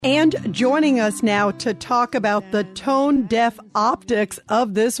And joining us now to talk about the tone-deaf optics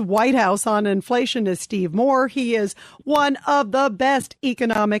of this White House on inflation is Steve Moore. He is one of the best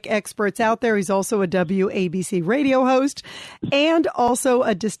economic experts out there. He's also a WABC radio host and also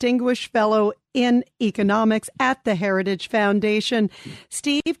a distinguished fellow in economics at the Heritage Foundation.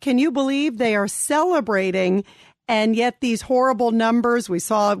 Steve, can you believe they are celebrating? And yet these horrible numbers, we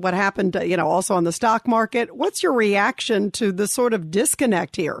saw what happened, also on the stock market. What's your reaction to the sort of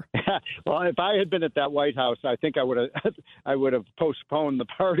disconnect here? Well, if I had been at that White House, I think I would have postponed the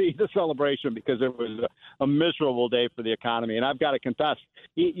party, the celebration, because it was a miserable day for the economy. And I've got to confess,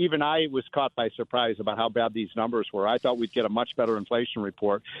 even I was caught by surprise about how bad these numbers were. I thought we'd get a much better inflation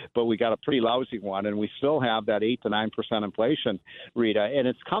report, but we got a pretty lousy one. And we still have that 8 to 9% inflation, Rita, and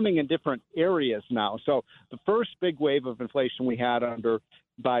it's coming in different areas now. So the first big wave of inflation we had under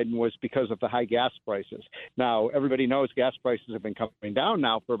Biden was because of the high gas prices. Now, everybody knows gas prices have been coming down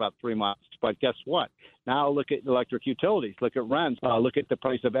now for about 3 months. But guess what? Now look at electric utilities, look at rents, look at the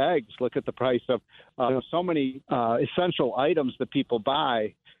price of eggs, look at the price of so many essential items that people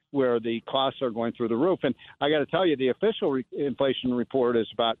buy where the costs are going through the roof. And I got to tell you, the official inflation report is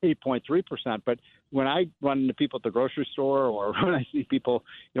about 8.3%. But when I run into people at the grocery store or when I see people,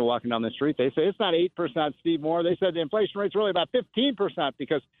 walking down the street, they say it's not 8%, Steve Moore. They said the inflation rate's really about 15%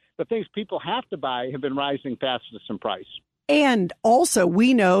 because the things people have to buy have been rising fastest in price. And also,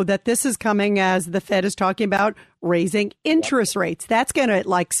 we know that this is coming as the Fed is talking about raising interest rates. That's going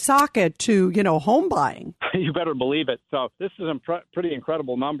to sock it to, home buying. You better believe it. So this is a pretty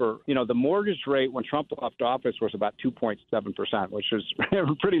incredible number. The mortgage rate when Trump left office was about 2.7%, which is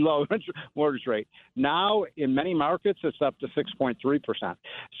a pretty low mortgage rate. Now, in many markets, it's up to 6.3%.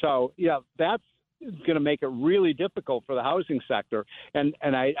 So, that's going to make it really difficult for the housing sector. And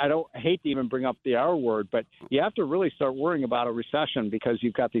I don't hate to even bring up the R word, but you have to really start worrying about a recession because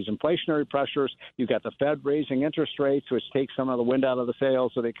you've got these inflationary pressures. You've got the Fed raising interest rates, which takes some of the wind out of the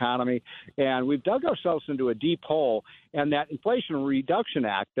sails of the economy. And we've dug ourselves into a deep hole. And that Inflation Reduction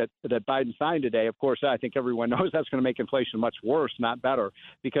Act that Biden signed today, of course, I think everyone knows that's going to make inflation much worse, not better,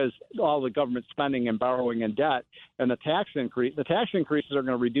 because all the government spending and borrowing and debt and the tax increases are going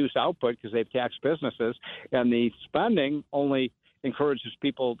to reduce output because they've taxed businesses, and the spending only encourages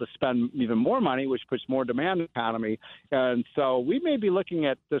people to spend even more money, which puts more demand in the economy. And so we may be looking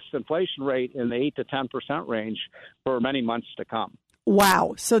at this inflation rate in the 8 to 10% range for many months to come.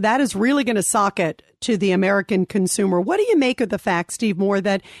 Wow. So that is really going to sock it to the American consumer. What do you make of the fact, Steve Moore,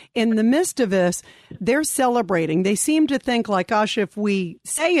 that in the midst of this, they're celebrating? They seem to think like, gosh, if we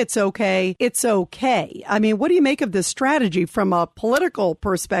say it's okay, it's okay. I mean, what do you make of this strategy from a political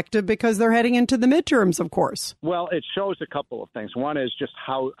perspective? Because they're heading into the midterms, of course. Well, it shows a couple of things. One is just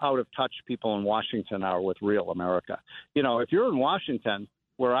how out of touch people in Washington are with real America. If you're in Washington,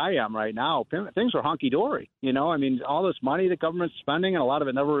 where I am right now, things are hunky-dory. All this money the government's spending, and a lot of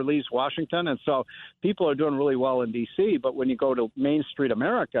it never leaves Washington. And so people are doing really well in D.C., but when you go to Main Street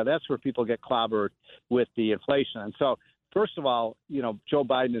America, that's where people get clobbered with the inflation. And so, first of all, Joe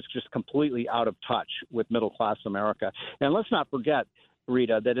Biden is just completely out of touch with middle-class America. And let's not forget,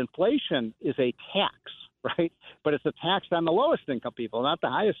 Rita, that inflation is a tax, right? But it's a tax on the lowest income people, not the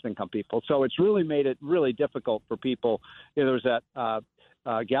highest income people. So it's really made it really difficult for people. There was that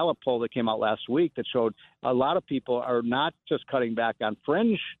Gallup poll that came out last week that showed a lot of people are not just cutting back on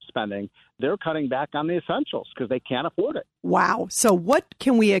fringe spending, they're cutting back on the essentials because they can't afford it. Wow. So what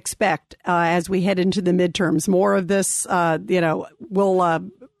can we expect as we head into the midterms? More of this,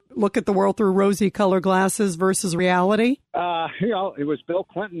 we'll look at the world through rosy-colored glasses versus reality? It was Bill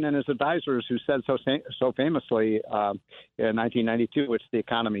Clinton and his advisors who said so famously in 1992, it's the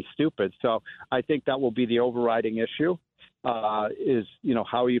economy's stupid. So I think that will be the overriding issue. Is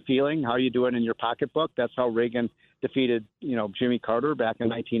how are you feeling? How are you doing in your pocketbook? That's how Reagan defeated, Jimmy Carter back in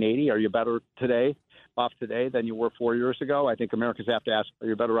 1980. Are you better off today than you were 4 years ago? I think Americans have to ask, are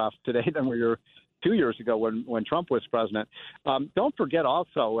you better off today than we were 2 years ago when Trump was president? Don't forget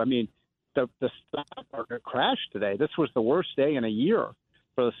also, the stock market crashed today. This was the worst day in a year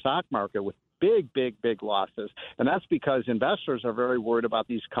for the stock market with big losses. And that's because investors are very worried about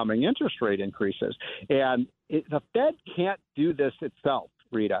these coming interest rate increases. And the Fed can't do this itself,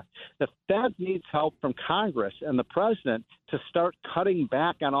 Rita. The Fed needs help from Congress and the president to start cutting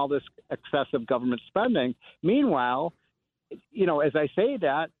back on all this excessive government spending. Meanwhile, as I say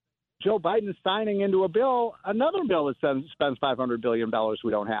that, Joe Biden's signing into another bill that spends $500 billion we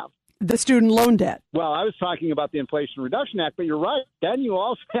don't have. The student loan debt. Well, I was talking about the Inflation Reduction Act, but you're right. Then you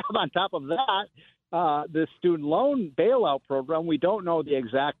also have on top of that the student loan bailout program. We don't know the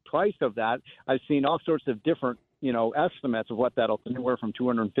exact price of that. I've seen all sorts of different estimates of what that'll anywhere from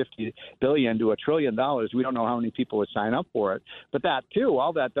 $250 billion to $1 trillion. We don't know how many people would sign up for it, but that too,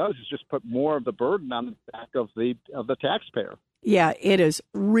 all that does is just put more of the burden on the back of the taxpayer. Yeah, it is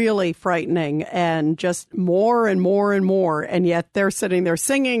really frightening, and just more and more and more. And yet they're sitting there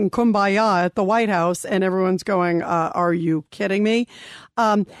singing Kumbaya at the White House, and everyone's going, are you kidding me?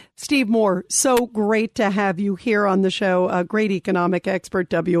 Steve Moore, so great to have you here on the show. A great economic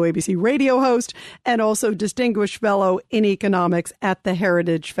expert, WABC radio host, and also distinguished fellow in economics at the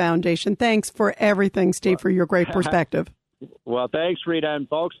Heritage Foundation. Thanks for everything, Steve, for your great perspective. Well, thanks, Rita. And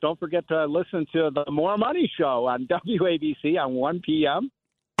folks, don't forget to listen to the More Money Show on WABC on 1 p.m.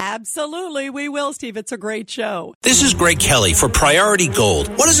 Absolutely. We will, Steve. It's a great show. This is Greg Kelly for Priority Gold.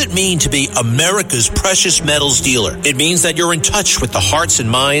 What does it mean to be America's precious metals dealer? It means that you're in touch with the hearts and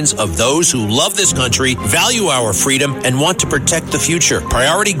minds of those who love this country, value our freedom, and want to protect the future.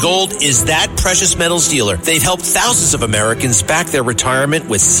 Priority Gold is that precious metals dealer. They've helped thousands of Americans back their retirement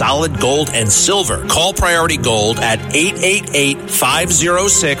with solid gold and silver. Call Priority Gold at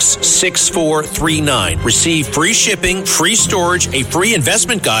 888-506-6439. Receive free shipping, free storage, a free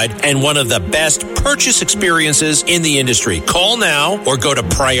investment guide, and one of the best purchase experiences in the industry. Call now or go to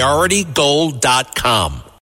PriorityGold.com.